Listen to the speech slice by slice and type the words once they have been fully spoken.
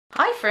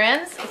Hi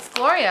friends, it's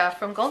Gloria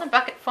from Golden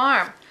Bucket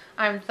Farm.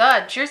 I'm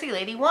the Jersey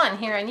Lady 1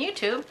 here on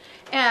YouTube,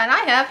 and I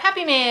have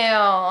Happy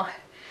Mail.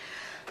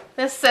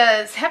 This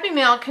says, Happy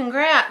Mail,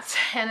 congrats,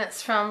 and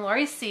it's from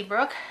Lori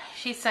Seabrook.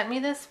 She sent me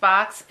this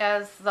box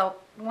as the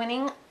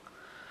winnings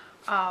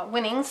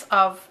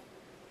of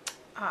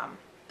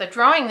the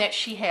drawing that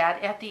she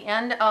had at the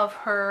end of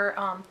her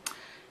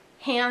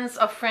Hands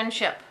of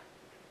Friendship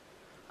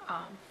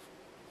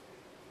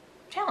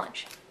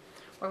challenge,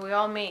 where we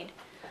all made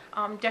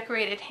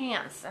decorated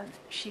hands, and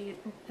she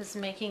is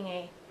making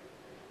a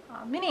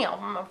mini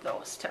album of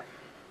those to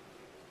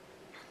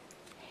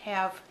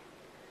have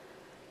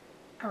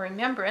a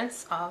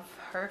remembrance of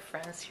her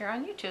friends here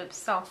on YouTube.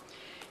 So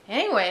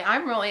anyway,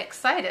 I'm really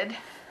excited.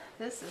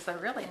 This is a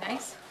really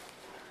nice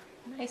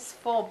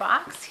full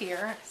box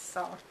here.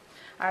 So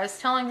I was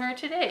telling her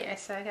today, I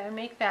said I gotta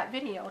make that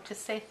video to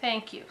say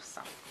thank you.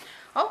 So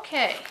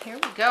okay, here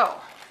we go.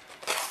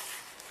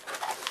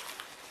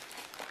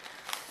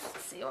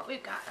 See what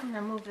we've got. I'm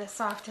going to move this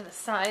off to the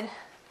side.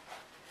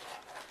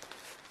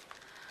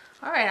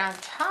 Alright, on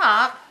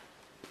top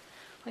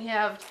we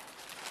have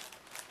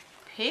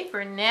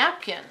paper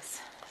napkins.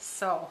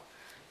 So,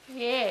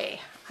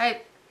 yay. I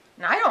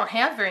don't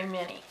have very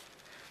many.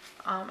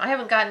 I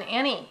haven't gotten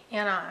any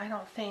in a, I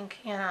don't think,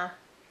 in a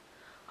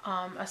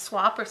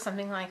swap or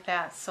something like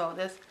that. So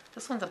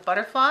this one's a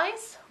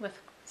butterflies with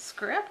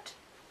script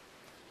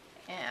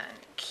and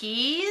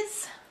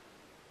keys.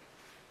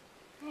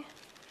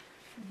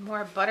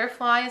 More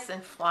butterflies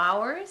and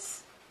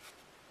flowers.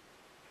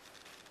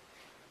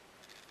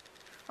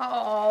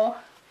 Oh,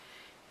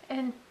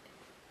 and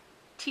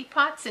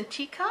teapots and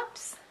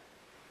teacups.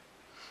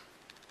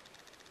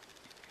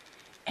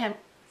 And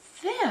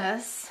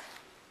this,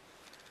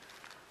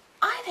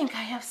 I think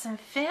I have some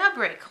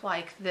fabric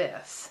like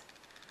this.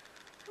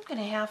 I'm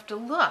going to have to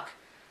look.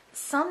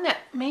 Some that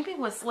maybe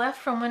was left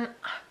from when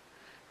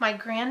my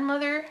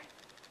grandmother,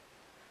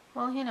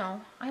 well, you know,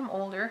 I'm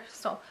older,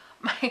 so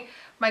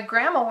my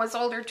grandma was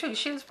older too.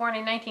 She was born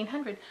in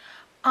 1900.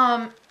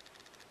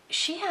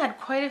 She had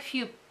quite a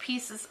few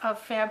pieces of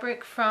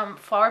fabric from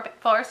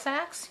flour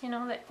sacks, you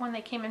know, that when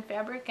they came in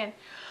fabric. And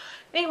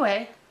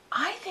anyway,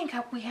 I think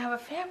we have a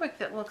fabric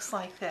that looks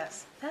like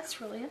this.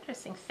 That's really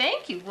interesting.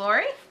 Thank you,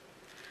 Lori.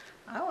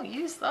 I will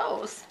use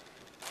those.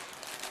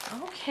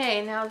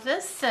 Okay, now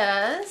this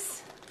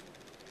says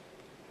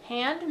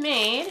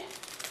handmade.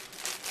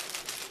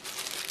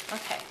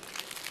 Okay.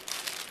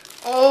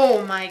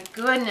 Oh my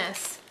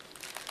goodness.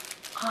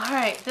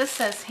 Alright, this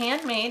says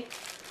handmade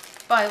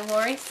by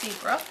Lori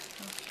Seabrook.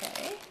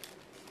 Okay.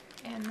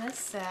 And this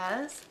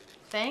says,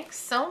 thanks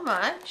so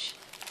much.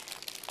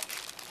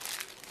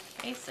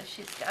 Okay, so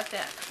she's got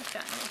that. Okay,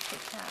 I'm going to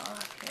take that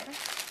off here.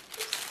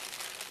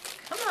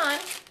 Oops. Come on.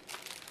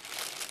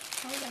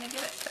 We're going to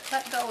get it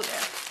let go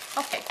there.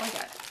 Okay, we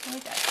got it. We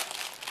got it.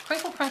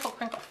 Crinkle, crinkle,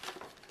 crinkle.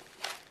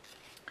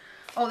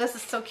 Oh, this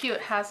is so cute.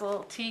 It has a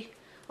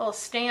little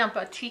stamp,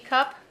 a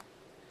teacup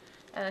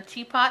and a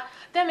teapot.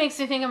 That makes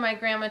me think of my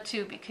grandma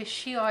too, because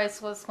she always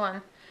was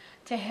one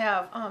to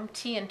have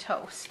tea and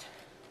toast.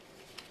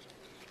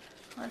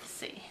 Let's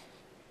see.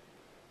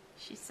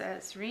 She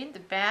says, read the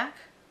back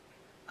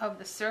of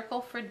the circle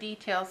for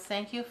details.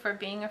 Thank you for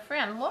being a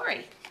friend.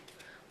 Lori.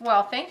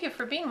 Well, thank you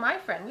for being my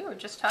friend. We were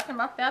just talking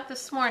about that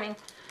this morning.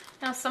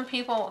 Now, some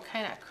people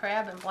kind of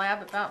crab and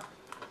blab about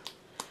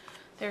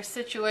their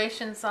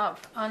situations of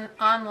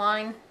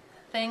online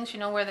things, you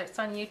know, whether it's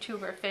on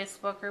YouTube or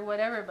Facebook or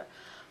whatever, but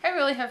I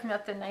really have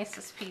met the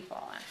nicest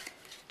people. And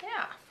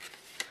yeah,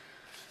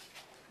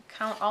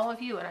 count all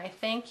of you, and I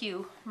thank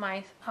you,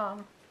 my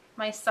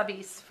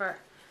subbies, for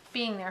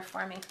being there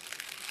for me.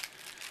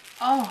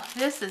 Oh,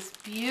 this is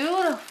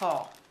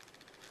beautiful.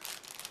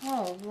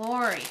 Oh,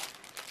 Lori.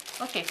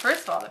 Okay,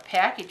 first of all, the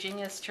packaging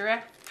is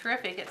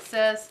terrific. It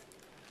says,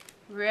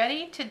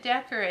 ready to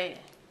decorate,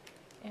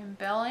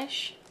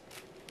 embellish,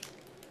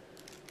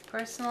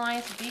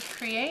 personalize, be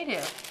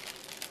creative.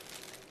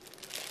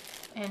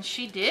 And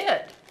she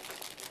did.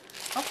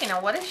 Okay,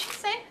 now what did she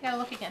say? I gotta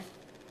look again.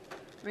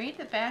 Read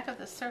the back of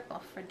the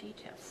circle for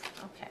details.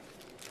 Okay.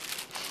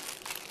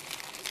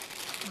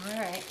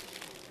 Alright.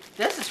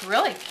 This is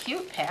really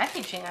cute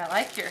packaging. I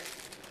like your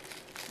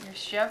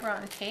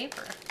chevron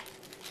paper.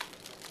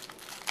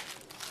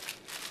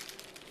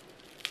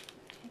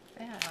 Take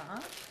that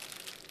off.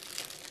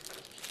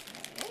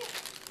 Okay.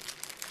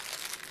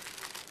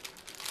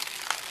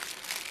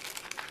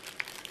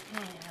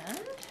 And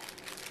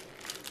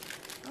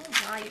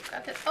oh, now you've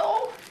got this.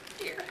 Oh,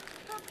 dear.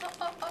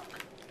 Oh.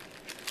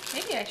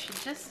 Maybe I should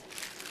just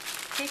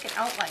take it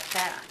out like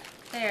that.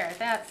 There,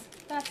 that's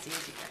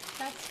easier.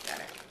 That's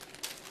better.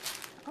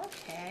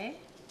 Okay.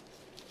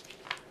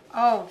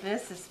 Oh,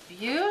 this is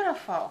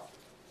beautiful.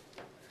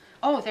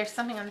 Oh, there's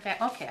something on the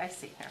back. Okay, I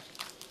see here.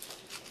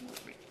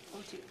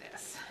 We'll do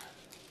this.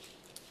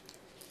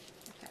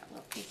 Get that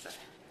little piece of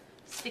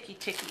sticky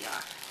ticky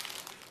off.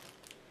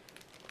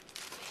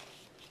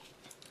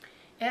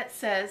 It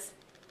says,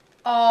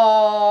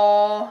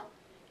 oh,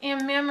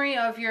 in memory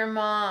of your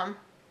mom,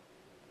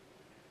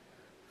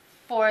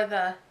 for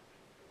the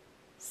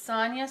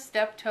Sonia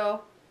Steptoe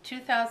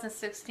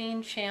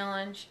 2016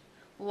 challenge.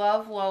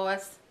 Love,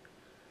 Lois.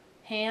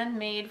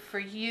 Handmade for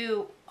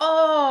you.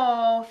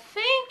 Oh,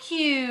 thank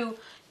you.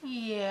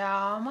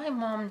 Yeah, my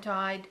mom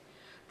died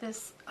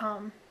this,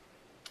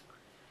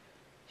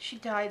 she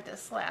died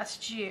this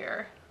last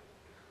year.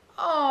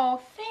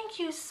 Oh, thank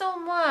you so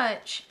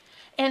much.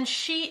 And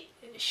she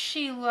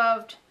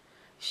loved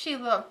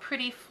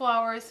pretty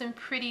flowers and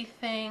pretty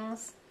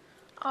things.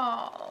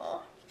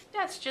 Oh,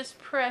 that's just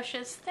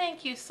precious.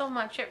 Thank you so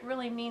much. It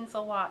really means a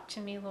lot to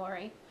me,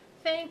 Lori.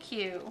 Thank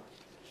you.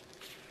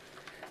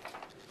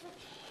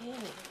 Okay.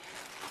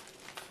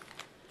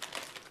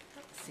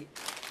 Let's see.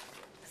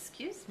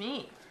 Excuse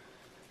me.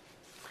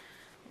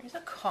 Here's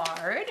a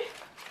card. It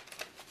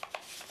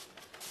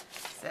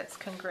says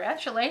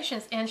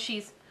congratulations, and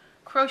she's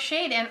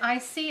crocheted, and I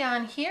see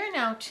on here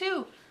now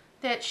too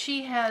that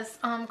she has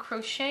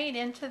crocheted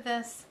into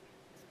this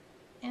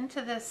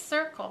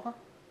circle,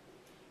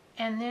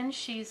 and then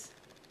she's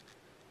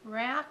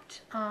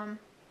wrapped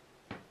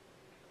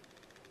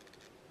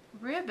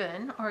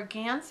ribbon,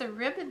 organza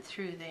ribbon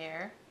through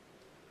there.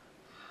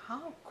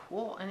 How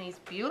cool. And these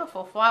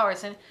beautiful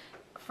flowers. And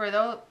for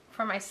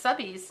my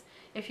subbies,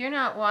 if you're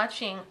not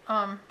watching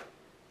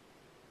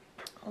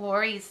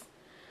Lori's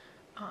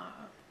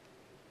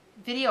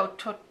video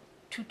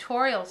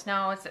tutorials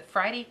now, is it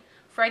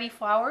Friday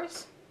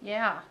Flowers?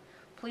 Yeah,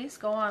 please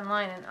go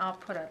online and I'll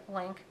put a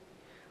link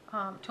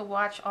to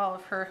watch all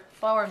of her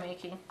flower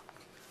making.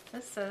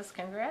 This says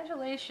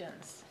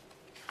congratulations.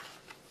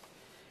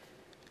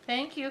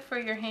 Thank you for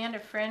your hand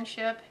of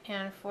friendship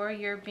and for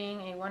your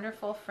being a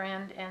wonderful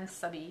friend and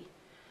subby.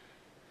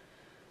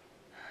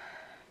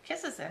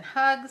 Kisses and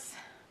hugs,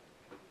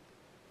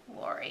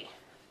 Lori.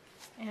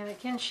 And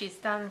again, she's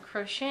done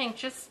crocheting,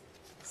 just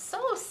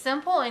so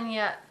simple and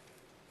yet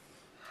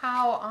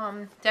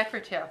how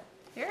decorative.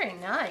 Very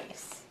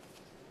nice.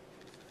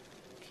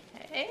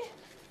 Okay.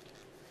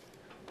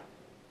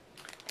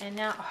 And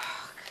now,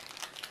 oh,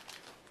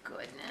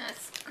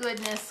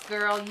 goodness,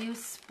 girl, you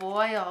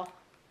spoil.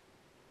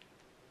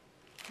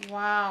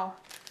 Wow.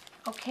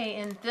 Okay,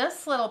 in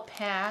this little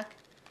pack,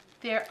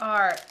 there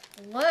are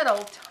little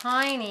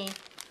tiny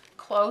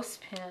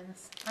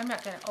clothespins. I'm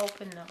not going to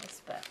open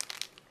those, but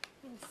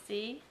you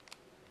see?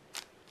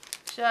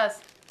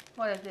 Just,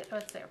 what is it?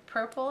 What's there?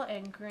 Purple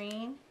and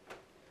green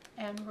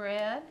and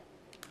red.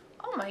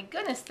 Oh my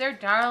goodness, they're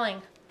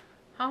darling.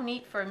 How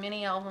neat for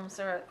mini albums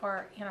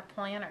or in a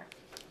planner.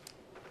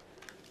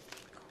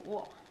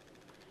 Cool.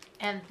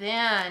 And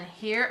then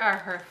here are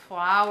her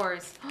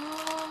flowers.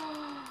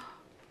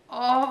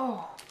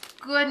 Oh,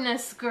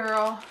 goodness,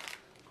 girl.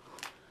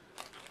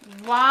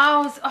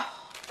 Wow.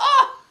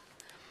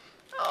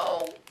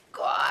 Oh,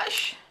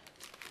 gosh.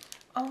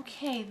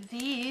 Okay,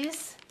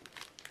 these.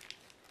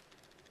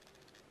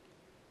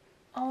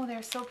 Oh,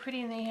 they're so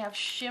pretty, and they have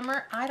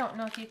shimmer. I don't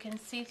know if you can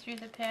see through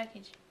the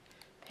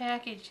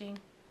packaging.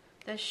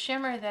 The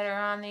shimmer that are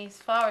on these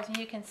flowers, and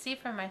you can see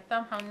from my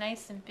thumb how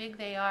nice and big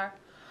they are.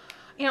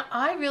 You know,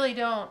 I really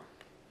don't.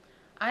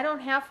 I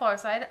don't have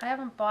flowers. I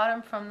haven't bought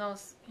them from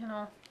those, you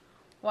know,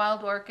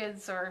 wild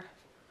orchids or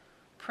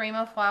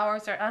prima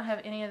flowers, or I don't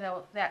have any of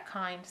that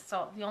kind.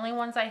 So the only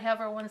ones I have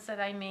are ones that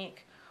I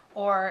make,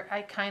 or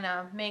I kind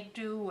of make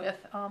do with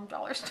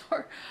dollar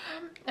store,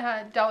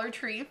 Dollar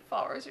Tree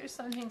flowers or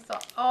something. So,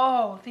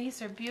 oh,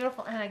 these are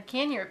beautiful. And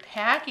again, your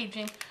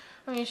packaging.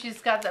 I mean, she's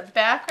got the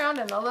background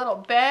and the little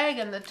bag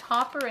and the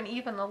topper and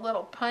even the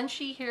little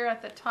punchy here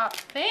at the top.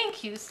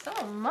 Thank you so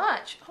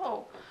much.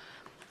 Oh,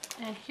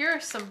 and here are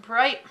some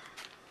bright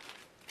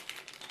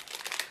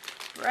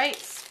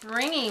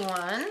springy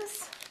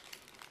ones.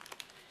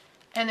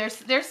 And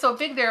they're so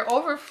big, they're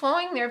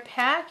overflowing their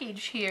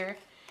package here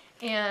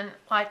in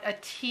like a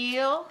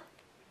teal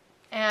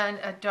and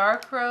a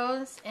dark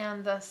rose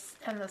and the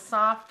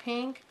soft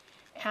pink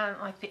and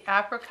like the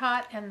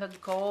apricot and the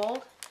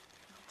gold.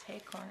 I'll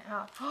take one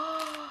out.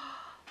 Oh,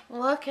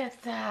 look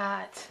at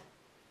that.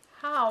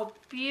 How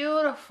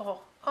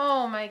beautiful.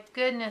 Oh my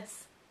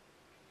goodness.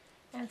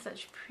 And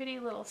such pretty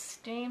little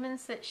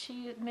stamens that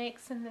she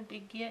makes in the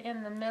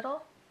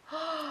middle.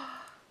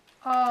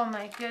 Oh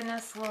my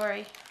goodness,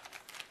 Lori.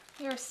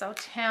 You're so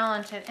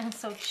talented and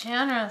so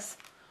generous.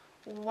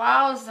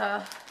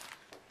 Wowza.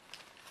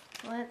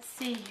 Let's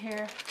see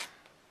here.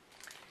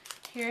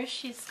 Here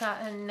she's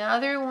got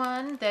another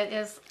one that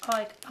is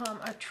like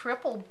a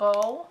triple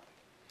bow.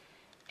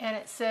 And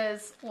it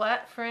says,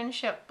 let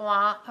friendship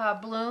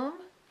bloom.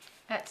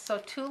 So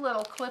 2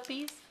 little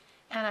clippies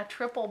and a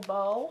triple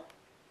bow.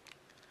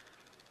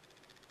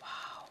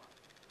 Wow.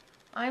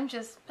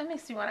 That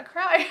makes me want to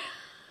cry.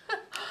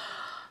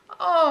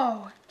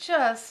 Oh,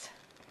 just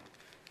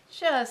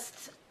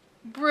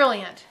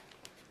brilliant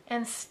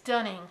and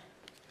stunning.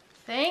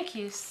 Thank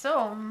you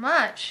so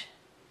much.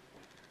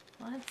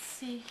 Let's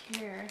see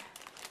here.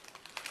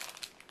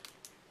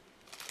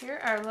 Here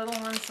are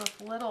little ones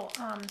with little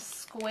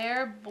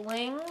square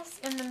blings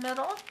in the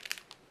middle.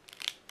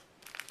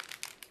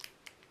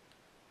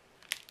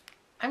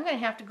 I'm going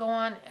to have to go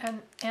on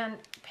and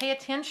pay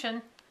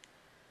attention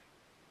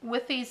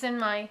with these in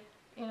my,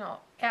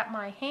 at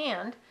my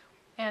hand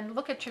and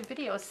look at your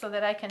videos so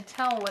that I can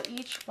tell what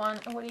each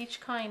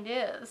kind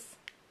is.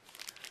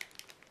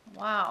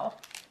 Wow.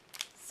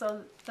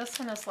 So this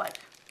one is like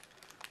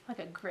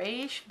a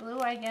grayish blue,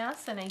 I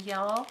guess, and a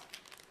yellow,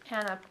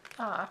 and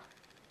a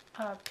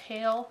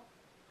pale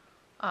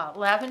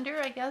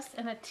lavender, I guess,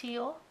 and a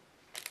teal.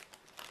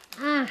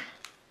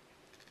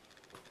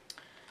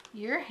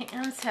 Your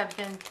hands have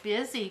been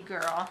busy,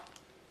 girl.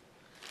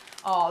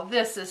 Oh,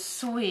 this is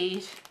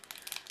sweet.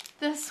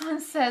 This one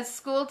says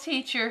school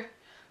teacher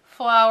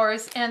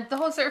flowers, and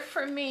those are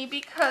for me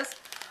because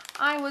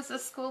I was a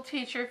school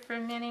teacher for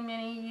many,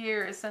 many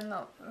years in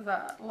the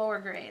lower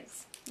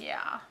grades.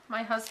 Yeah,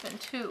 my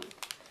husband too.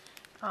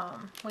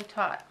 We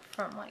taught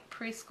from like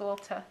preschool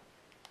to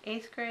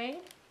 8th grade.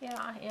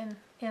 Yeah,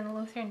 in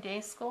Lutheran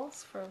day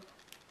schools for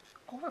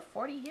over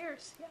 40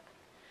 years. Yeah.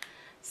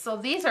 So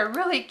these are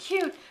really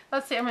cute.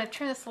 Let's see, I'm going to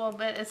turn this a little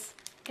bit.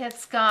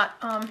 It's got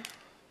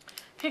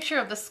picture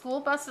of the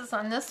school buses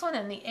on this one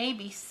and the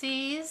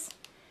ABCs,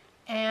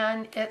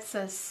 and it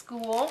says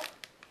school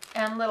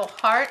and little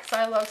hearts.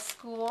 I love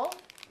school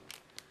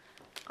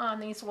on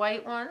these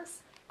white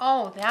ones.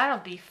 Oh, that'll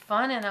be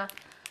fun in a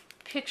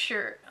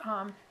picture,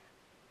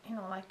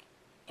 like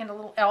in a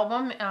little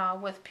album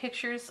with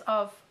pictures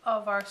of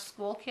our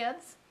school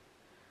kids.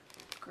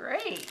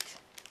 Great.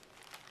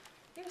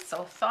 You're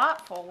so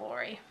thoughtful,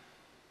 Lori.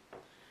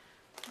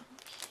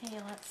 Okay,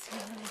 let's see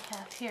what we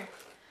have here.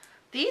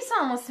 These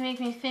almost make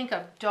me think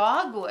of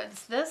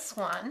dogwoods. This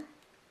one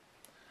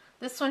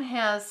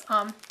has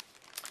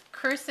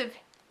cursive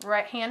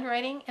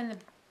handwriting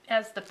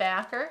as the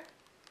backer,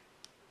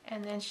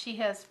 and then she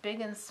has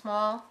big and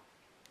small,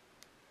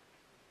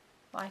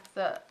 like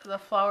the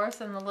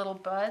flowers and the little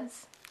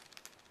buds.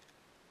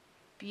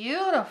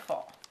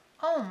 Beautiful.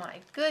 Oh my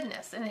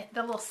goodness. And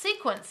the little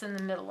sequins in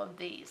the middle of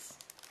these.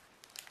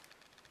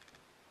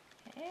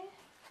 Okay.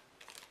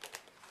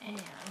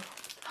 And,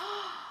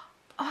 oh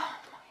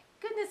my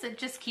goodness, it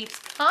just keeps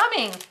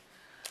coming.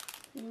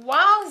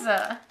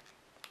 Wowza.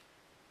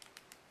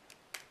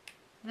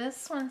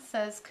 This one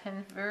says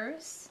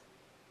converse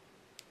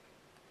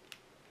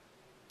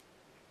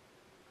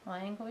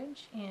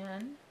language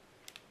in,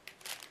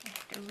 I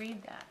have to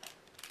read that,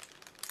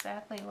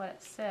 exactly what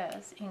it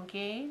says,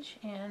 engage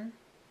in,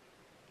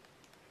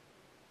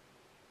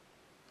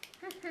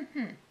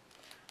 I'm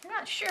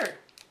not sure,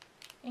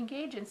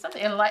 engage in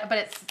something, but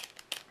it's,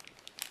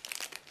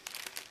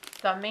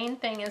 the main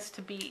thing is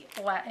to be,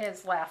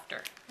 is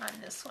laughter on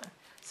this one.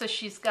 So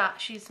she's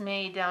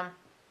made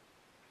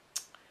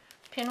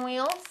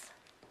pinwheels,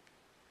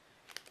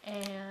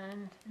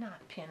 and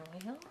not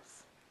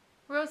pinwheels,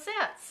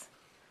 rosettes,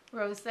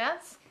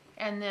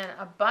 and then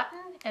a button,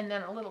 and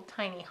then a little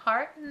tiny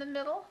heart in the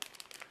middle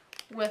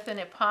with an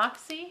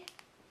epoxy,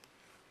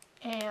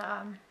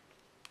 and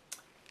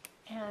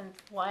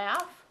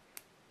laugh.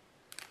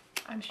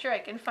 I'm sure I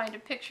can find a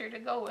picture to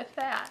go with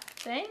that.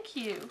 Thank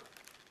you.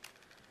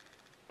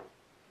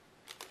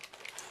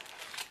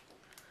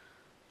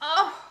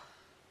 Oh,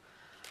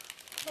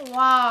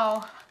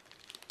 wow.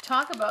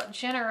 Talk about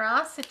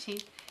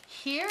generosity.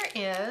 Here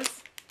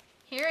is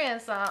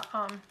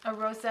a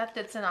rosette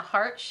that's in a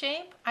heart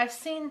shape. I've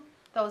seen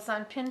those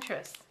on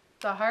Pinterest.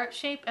 The heart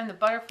shape and the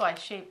butterfly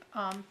shape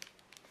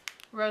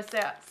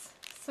rosettes.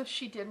 So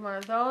she did one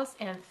of those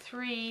and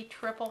 3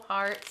 triple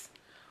hearts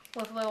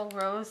with little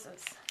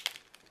roses.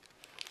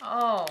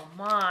 Oh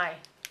my.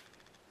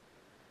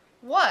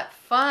 What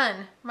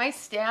fun. My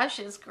stash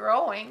is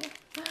growing.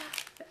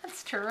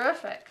 That's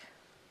terrific.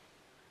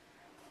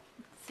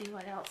 Let's see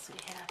what else we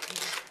have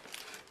here.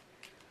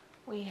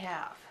 We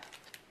have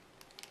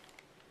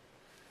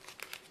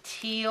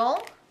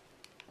teal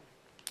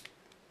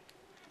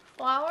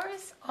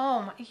flowers.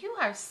 Oh my, you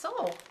are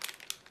so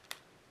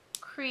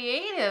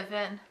creative,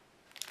 and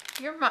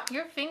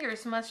your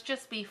fingers must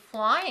just be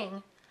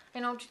flying. I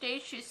know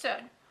today she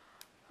said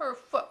her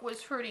foot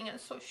was hurting, and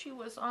so she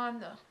was on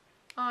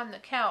the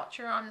couch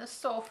or on the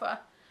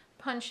sofa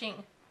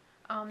punching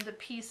the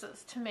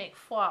pieces to make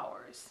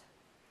flowers.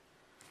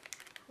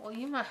 Well,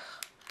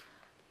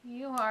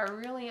 you are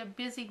really a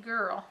busy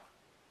girl.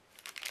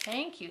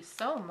 Thank you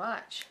so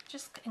much.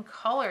 Just in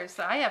colors.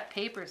 I have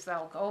papers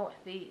that'll go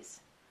with these.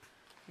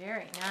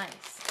 Very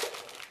nice.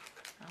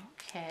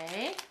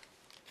 Okay.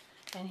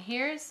 And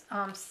here's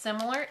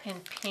similar in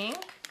pink.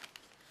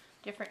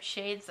 Different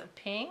shades of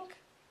pink.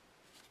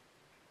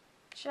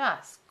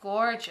 Just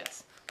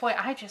gorgeous. Boy,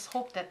 I just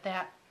hope that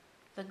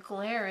the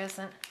glare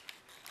isn't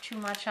too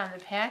much on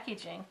the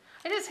packaging.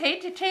 I just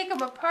hate to take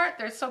them apart.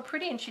 They're so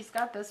pretty, and she's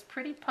got this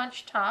pretty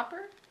punch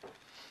topper.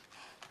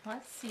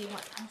 Let's see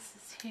what else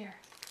is here.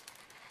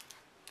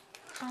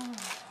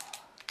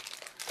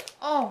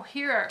 Oh,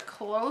 here are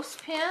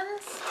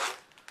clothespins.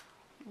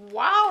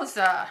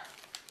 Wowza.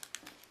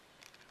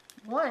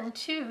 1,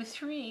 2,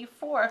 3,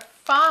 4,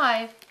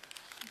 5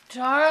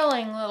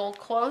 darling little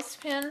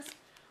clothespins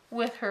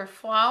with her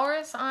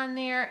flowers on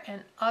there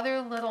and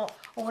other little,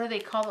 what do they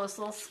call those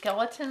little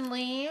skeleton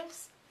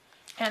leaves?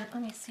 And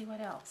let me see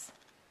what else.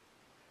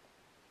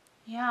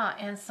 Yeah,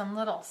 and some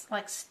little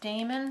like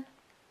stamen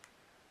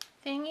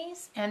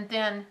thingies. And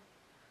then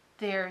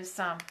there's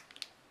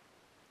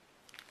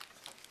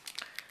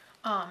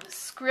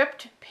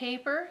script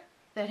paper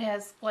that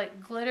has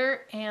like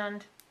glitter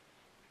and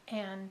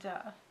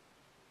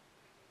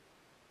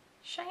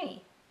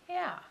shiny.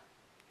 Yeah.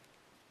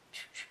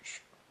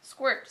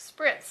 Squirt,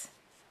 spritz,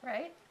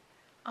 right?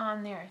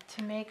 On there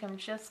to make them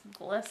just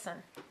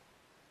glisten.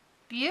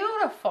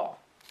 Beautiful.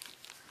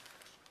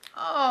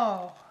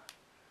 Oh,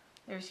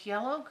 there's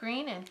yellow,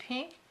 green, and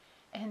pink,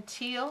 and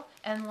teal,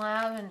 and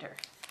lavender.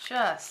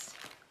 Just,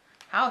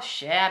 how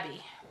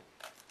shabby.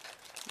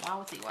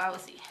 Wowsy,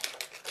 wowsy.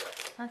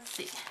 Let's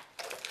see.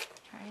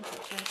 Trying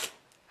to just,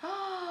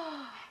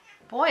 oh,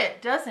 boy,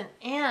 it doesn't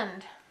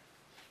end.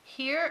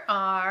 Here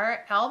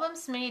are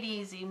Albums Made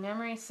Easy,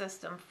 Memory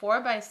System,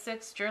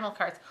 4x6 journal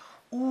cards.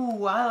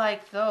 Ooh, I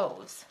like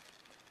those.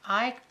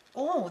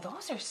 Oh,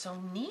 those are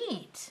so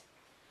neat.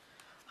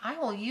 I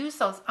will use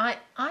those. I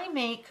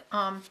make,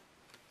 all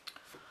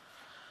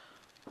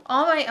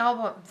my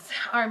albums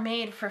are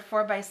made for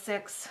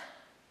 4x6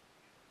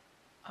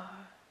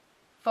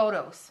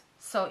 photos.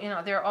 So, you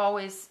know, they're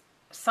always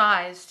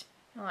sized,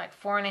 you know, like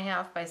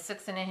 4.5 by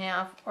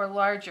 6.5 or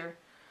larger.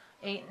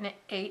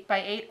 8 by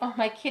 8. Oh,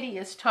 my kitty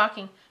is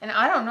talking. And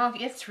I don't know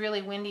if it's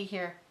really windy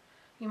here.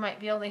 You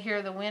might be able to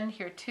hear the wind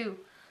here too.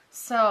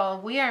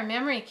 So we are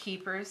memory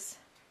keepers.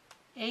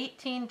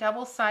 18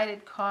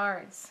 double-sided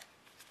cards.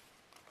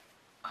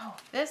 Oh,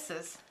 this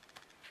is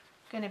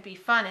going to be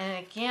fun. And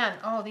again,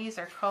 oh, these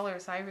are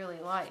colors I really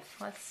like.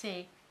 Let's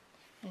see.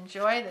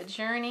 Enjoy the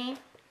journey.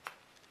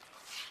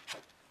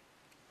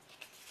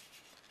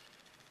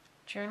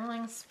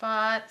 Journaling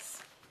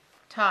spots.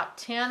 Top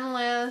 10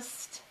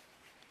 list.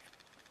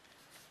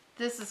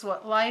 This is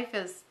what life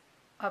is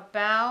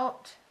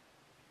about.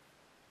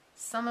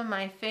 Some of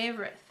my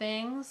favorite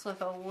things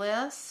with a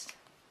list.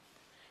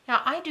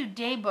 Now, I do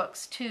day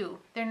books too.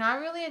 They're not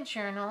really a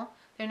journal.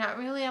 They're not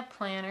really a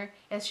planner.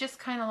 It's just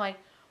kind of like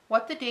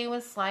what the day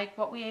was like,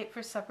 what we ate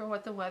for supper,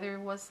 what the weather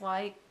was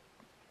like.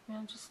 You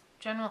know, just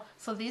general.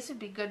 So these would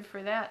be good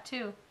for that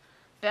too.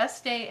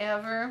 Best day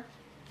ever.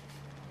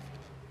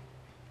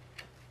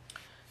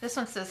 This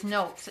one says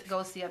notes. It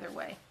goes the other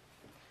way.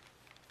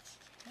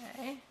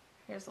 Okay.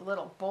 Here's a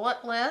little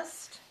bullet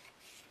list.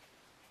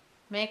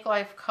 Make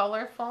Life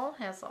Colorful.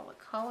 Has all the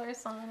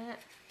colors on it.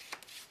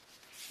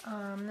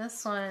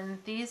 This one,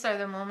 these are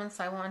the moments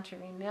I want to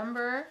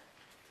remember.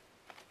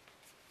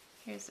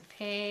 Here's a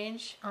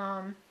page.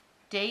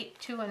 Date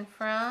to and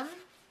from.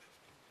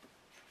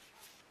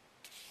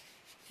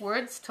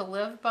 Words to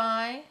live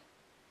by.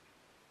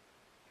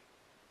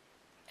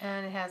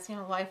 And it has, you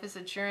know, life is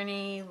a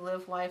journey,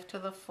 live life to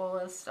the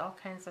fullest, all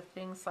kinds of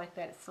things like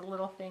that. It's the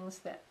little things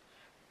that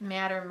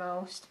matter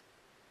most.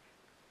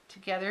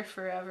 Together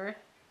forever.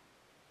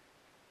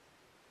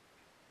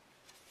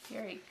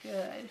 Very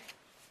good.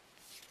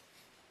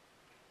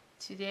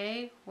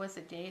 Today was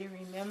a day to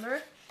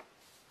remember.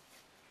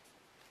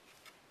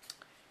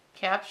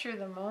 Capture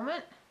the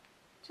moment.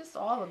 Just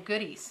all the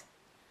goodies.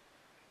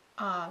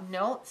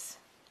 Notes.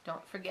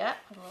 Don't forget,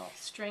 a little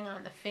string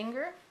on the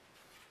finger.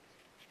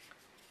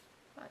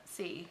 Let's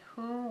see.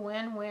 Who,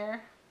 when,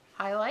 where.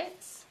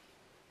 Highlights.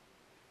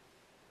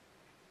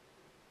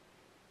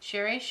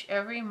 Cherish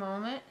every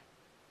moment.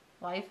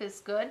 Life is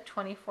good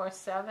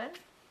 24/7.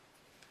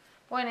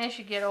 Boy, and as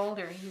you get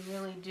older, you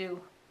really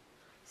do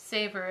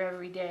savor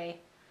every day.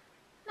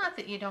 Not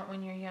that you don't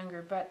when you're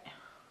younger, but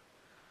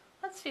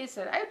let's face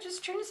it, I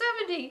just turned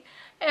 70,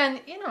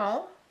 and you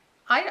know,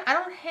 I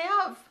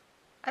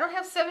don't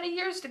have 70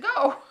 years to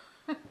go.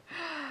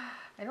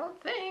 I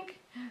don't think.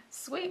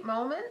 Sweet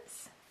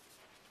moments.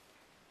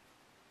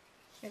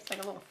 Here's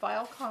like a little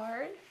file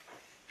card.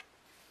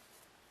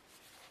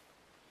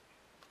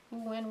 Who,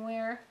 when,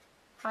 where,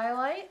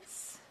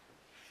 highlights.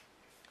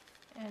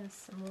 And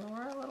some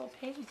more little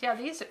pages. Yeah,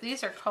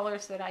 these are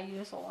colors that I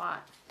use a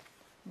lot.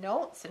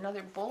 Notes,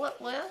 another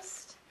bullet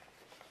list.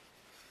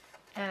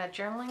 And a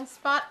journaling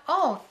spot.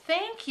 Oh,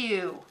 thank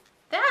you.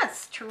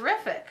 That's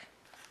terrific.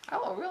 I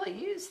will really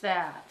use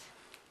that.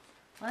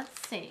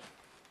 Let's see.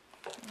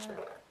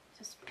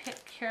 Just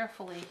pick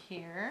carefully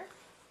here.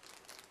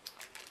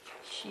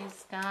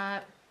 She's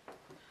got,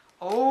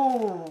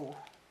 oh,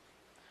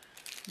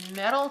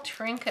 metal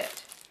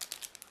trinket.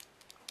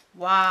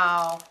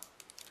 Wow.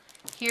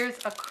 Here's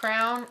a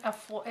crown,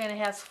 and it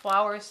has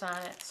flowers on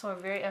it. So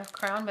a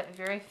crown, but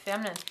very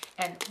feminine.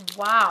 And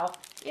wow,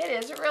 it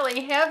is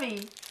really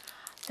heavy.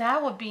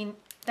 That would be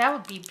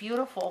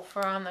beautiful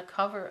for on the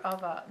cover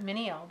of a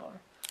mini album,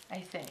 I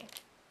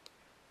think.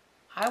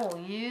 I will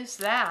use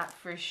that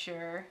for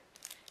sure.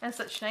 And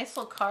such nice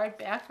little card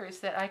backers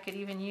that I could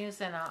even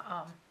use in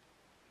a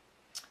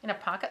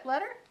pocket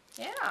letter.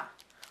 Yeah,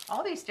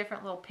 all these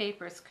different little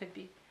papers could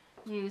be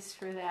used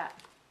for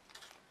that.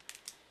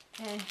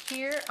 And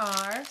here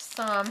are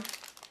some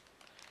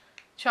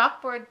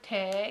chalkboard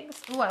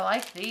tags. Ooh, I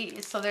like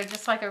these. So they're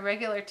just like a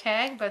regular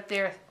tag, but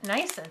they're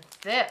nice and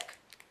thick.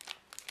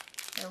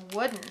 They're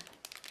wooden.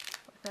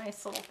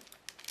 Nice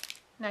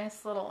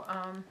little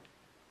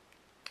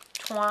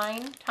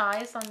twine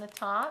ties on the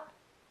top.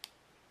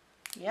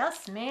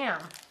 Yes, ma'am.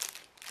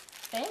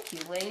 Thank you,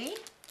 lady.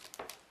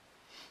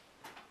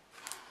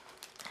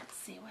 Let's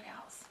see what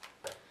else.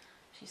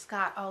 She's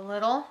got a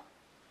little,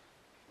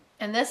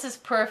 and this is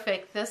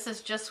perfect. This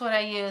is just what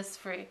I use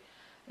for, I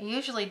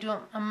usually do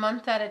them a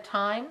month at a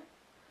time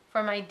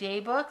for my day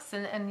books,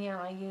 and you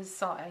know,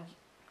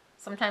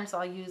 sometimes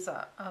I'll use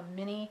a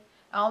mini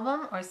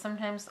album, or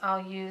sometimes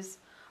I'll use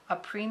a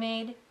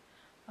pre-made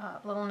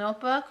little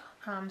notebook.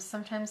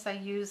 Sometimes I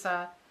use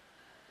a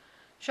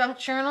junk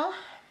journal.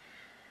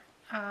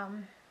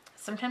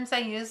 Sometimes I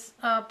use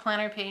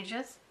planner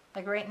pages.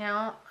 Like right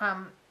now,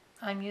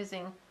 I'm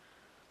using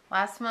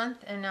last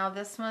month, and now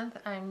this month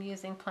I'm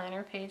using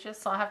planner pages.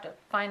 So I'll have to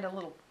find a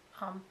little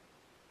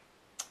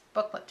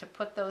booklet to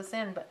put those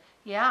in. But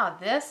yeah,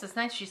 this is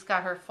nice. She's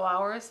got her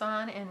flowers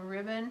on and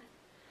ribbon.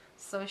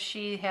 So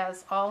she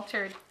has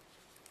altered,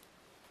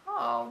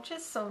 oh,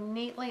 just so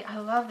neatly. I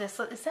love this.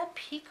 Is that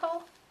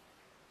picot?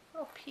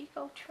 Little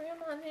picot trim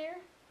on there.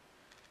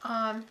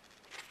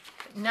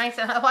 Nice,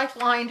 and I like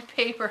lined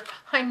paper.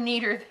 I'm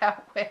neater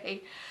that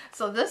way.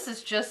 So this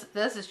is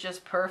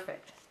just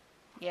perfect.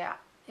 Yeah,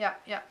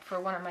 for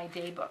one of my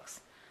day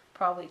books.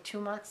 Probably 2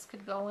 months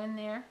could go in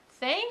there.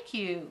 Thank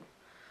you.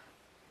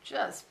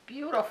 Just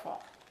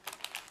beautiful.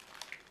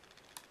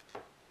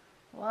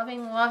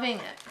 Loving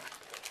it.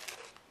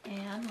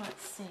 And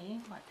let's see,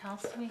 what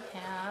else do we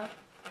have?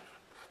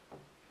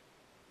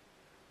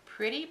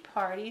 Pretty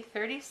Party,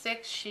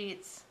 36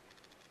 sheets.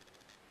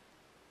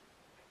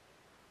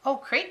 Oh,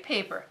 crepe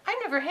paper. I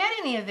never had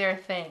any of their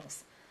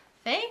things.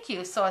 Thank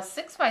you. So a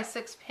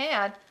 6x6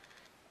 pad,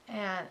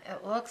 and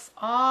it looks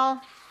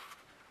all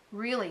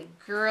really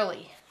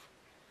girly.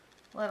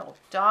 Little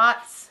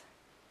dots.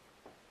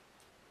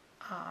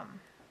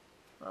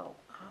 Oh,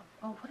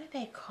 what do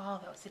they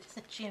call those? It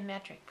isn't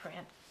geometric print.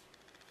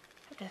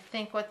 I have to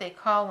think what they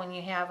call when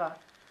you have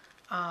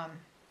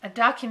a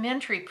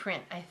documentary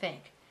print, I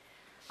think.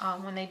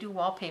 When they do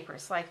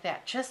wallpapers like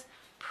that. Just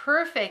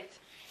perfect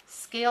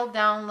scaled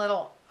down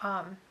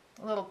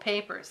little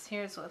papers.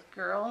 Here's with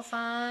girls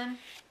on.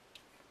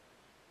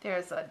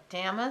 There's a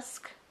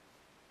damask.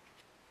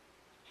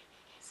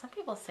 Some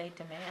people say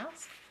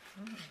damask.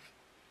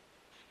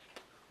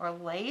 Or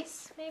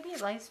lace, maybe,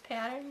 lace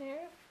pattern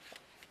there.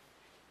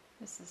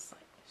 This is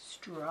like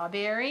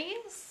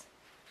strawberries.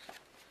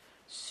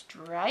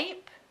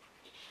 Stripe.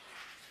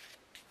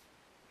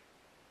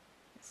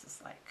 This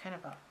is like kind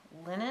of a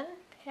linen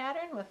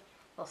pattern with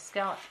little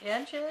scalloped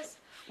edges.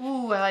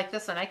 Ooh, I like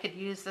this one. I could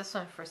use this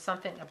one for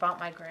something about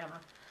my grandma.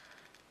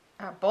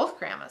 Both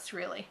grandmas,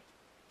 really.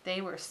 They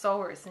were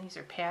sewers, and these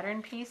are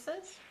pattern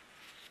pieces.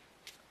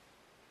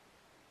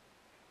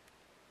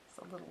 It's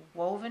a little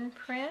woven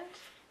print.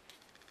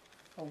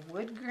 A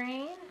wood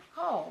grain.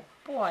 Oh,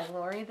 boy,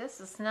 Lori, this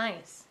is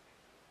nice.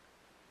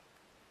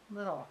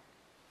 Little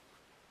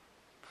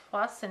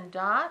plus and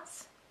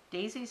dots.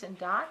 Daisies and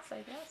dots,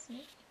 I guess,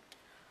 maybe.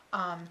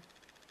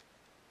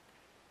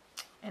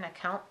 An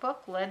account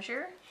book,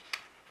 ledger.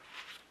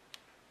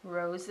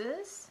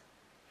 Roses.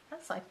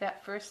 That's like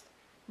that first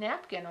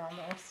napkin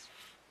almost.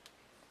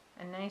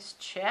 A nice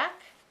check.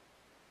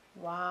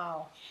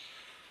 Wow.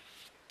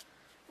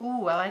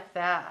 Ooh, I like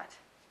that.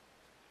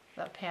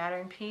 The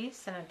pattern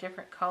piece in a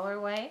different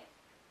colorway.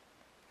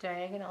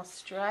 Diagonal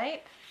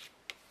stripe.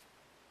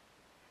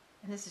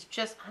 And this is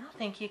just, I don't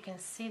think you can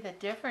see the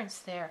difference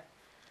there.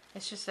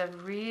 It's just a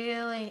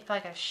really,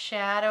 like a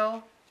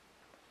shadow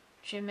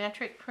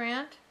geometric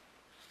print.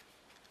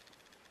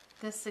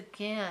 This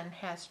again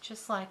has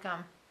just like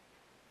a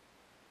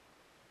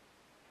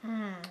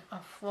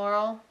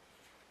floral,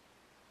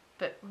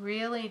 but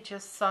really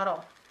just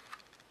subtle.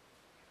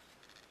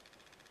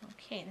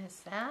 Okay, and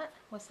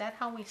was that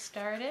how we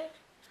started?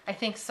 I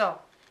think so.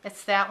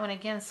 It's that one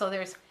again. So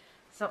there's,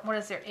 what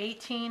is there,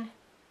 18?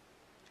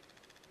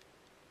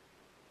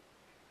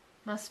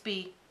 Must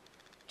be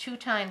 2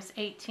 times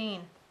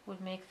 18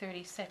 would make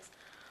 36.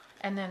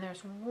 And then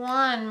there's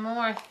one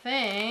more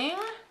thing.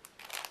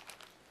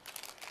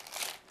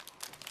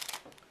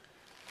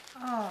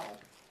 Oh,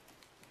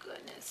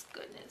 goodness,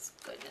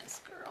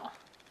 girl.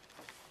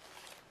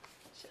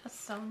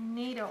 Just so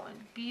neato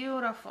and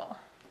beautiful.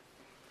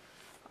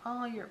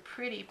 All your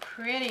pretty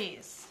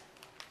pretties.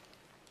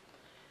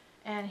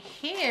 And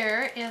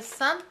here is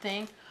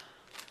something.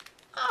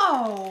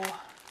 Oh,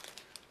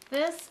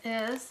 this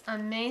is a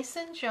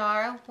mason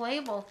jar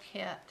label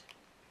kit.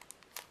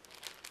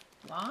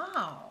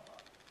 Wow.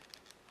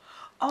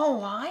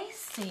 Oh, I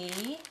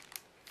see.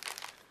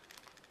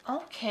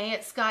 Okay,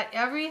 it's got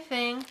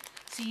everything.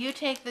 So you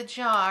take the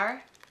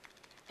jar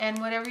and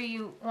whatever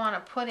you want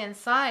to put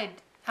inside.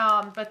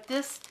 But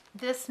this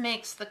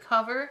makes the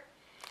cover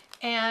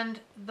and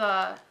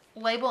the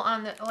label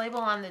on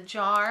the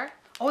jar.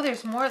 Oh,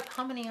 there's more.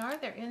 How many are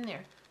there in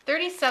there?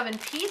 37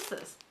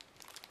 pieces.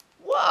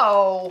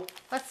 Whoa!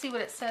 Let's see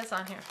what it says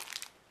on here.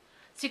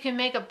 So you can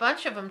make a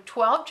bunch of them.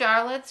 12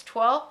 jar lids,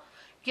 12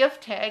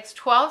 gift tags,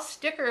 12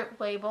 sticker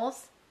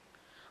labels,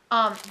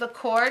 the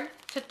cord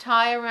to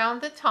tie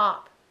around the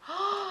top.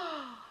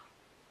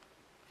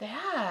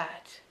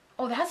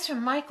 Oh, that's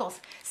from Michael's.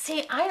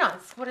 See, I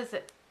don't, what is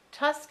it?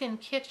 Tuscan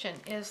Kitchen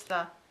is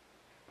the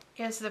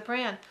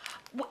brand.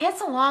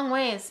 It's a long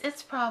ways.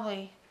 It's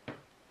probably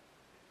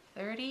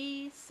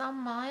 30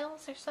 some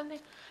miles or something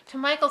to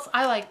Michael's.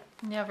 I like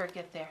never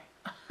get there.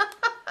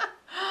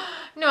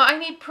 No, I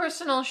need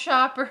personal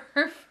shopper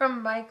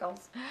from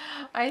Michael's,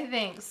 I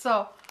think.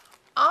 So,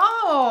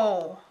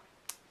 oh,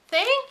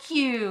 thank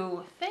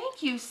you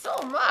so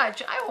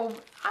much. I will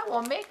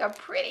make a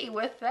pretty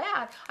with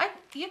that.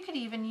 You could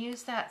even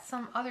use that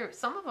some other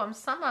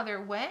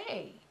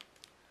way.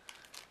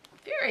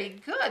 Very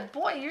good,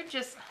 boy.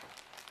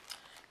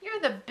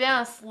 You're the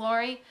best,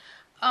 Lori.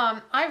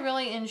 I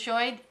really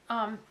enjoyed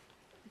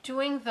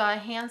doing the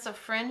Hands of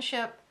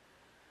Friendship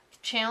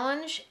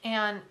challenge,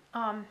 and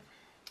I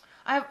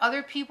have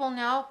other people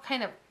now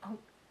kind of who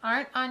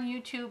aren't on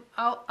YouTube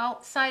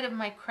outside of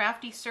my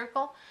crafty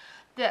circle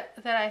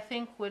that I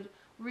think would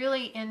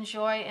really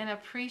enjoy and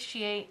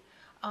appreciate.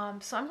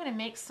 So I'm going to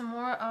make some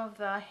more of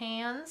the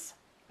hands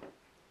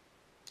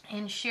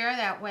and share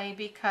that way,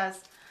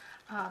 because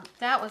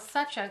that was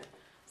such a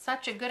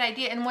good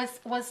idea. And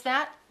was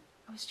that,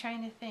 I was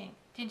trying to think,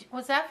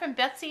 was that from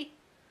Bettsy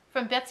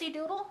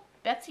Doodle?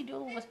 Bettsy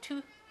Doodle with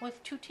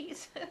two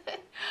T's.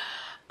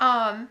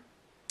 I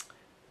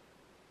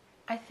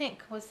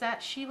think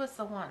she was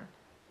the one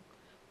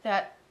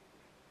that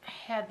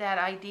had that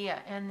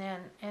idea, and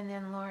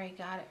then Lori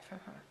got it from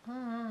her.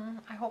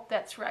 I hope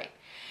that's right.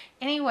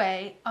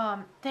 Anyway,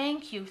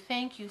 thank you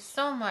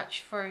so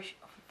much for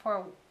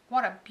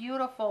what a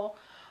beautiful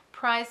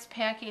prize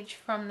package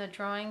from the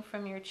drawing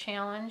from your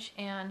challenge,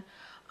 and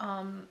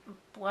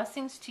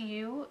blessings to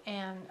you,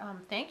 and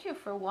thank you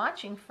for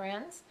watching,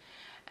 friends.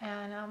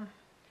 And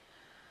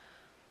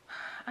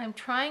I've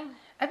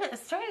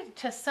started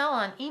to sell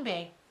on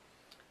eBay,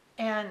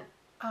 and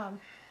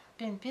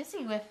been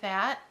busy with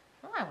that.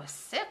 Well, I was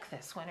sick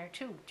this winter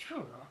too.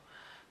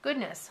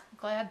 Goodness,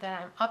 glad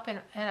that I'm up and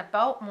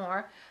about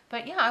more.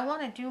 But yeah, I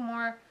want to do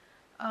more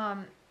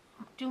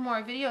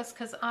videos,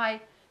 because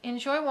I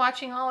enjoy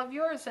watching all of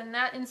yours, and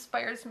that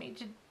inspires me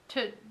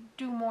to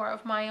do more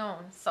of my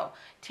own. So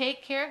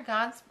take care,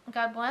 God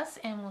bless,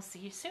 and we'll see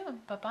you soon.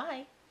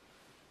 Bye-bye.